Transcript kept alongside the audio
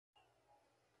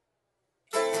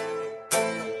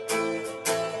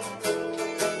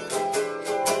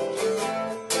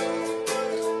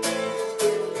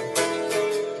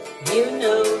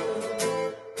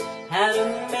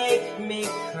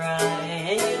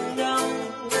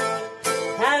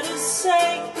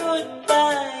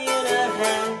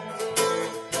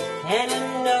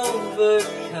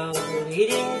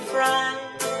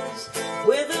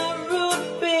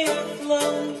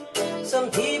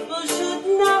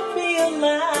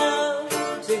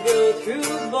through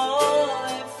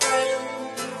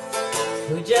boyfriends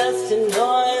who just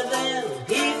annoy them.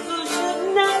 People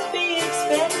should not be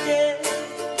expected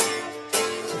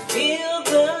to feel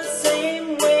the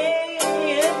same way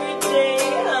every day.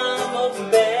 I'm a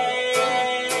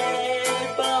bad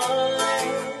boy.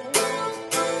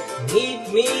 Meet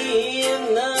me in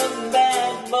the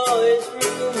bad boys'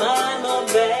 room. I'm a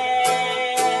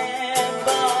bad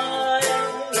boy.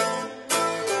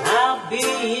 I'll be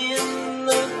in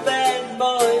the bad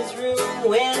boys' room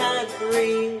when I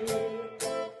breathe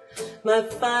my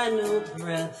final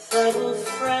breath. I will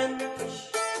French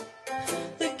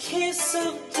the kiss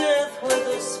of death with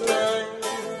a smile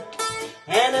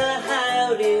and a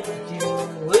how did you do,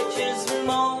 which is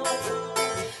more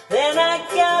than I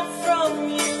got from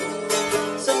you.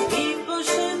 Some people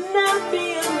should not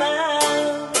be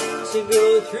allowed to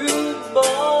go through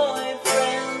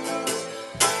boyfriends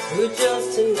who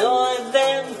just annoy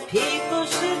them. People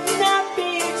should not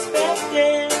be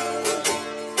expected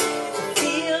to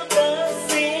feel the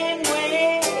same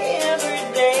way every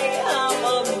day. I'm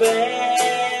a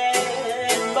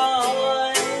bad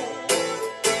boy.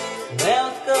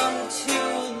 Welcome to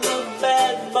the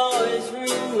bad boys'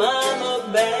 room. I'm a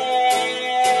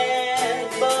bad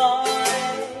boy.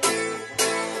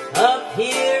 Up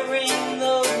here in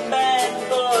the bad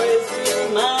boys'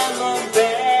 room, I'm a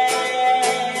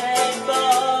bad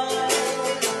boy.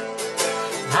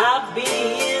 I'll be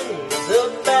in the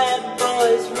bad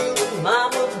boys' room.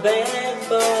 I'm a bad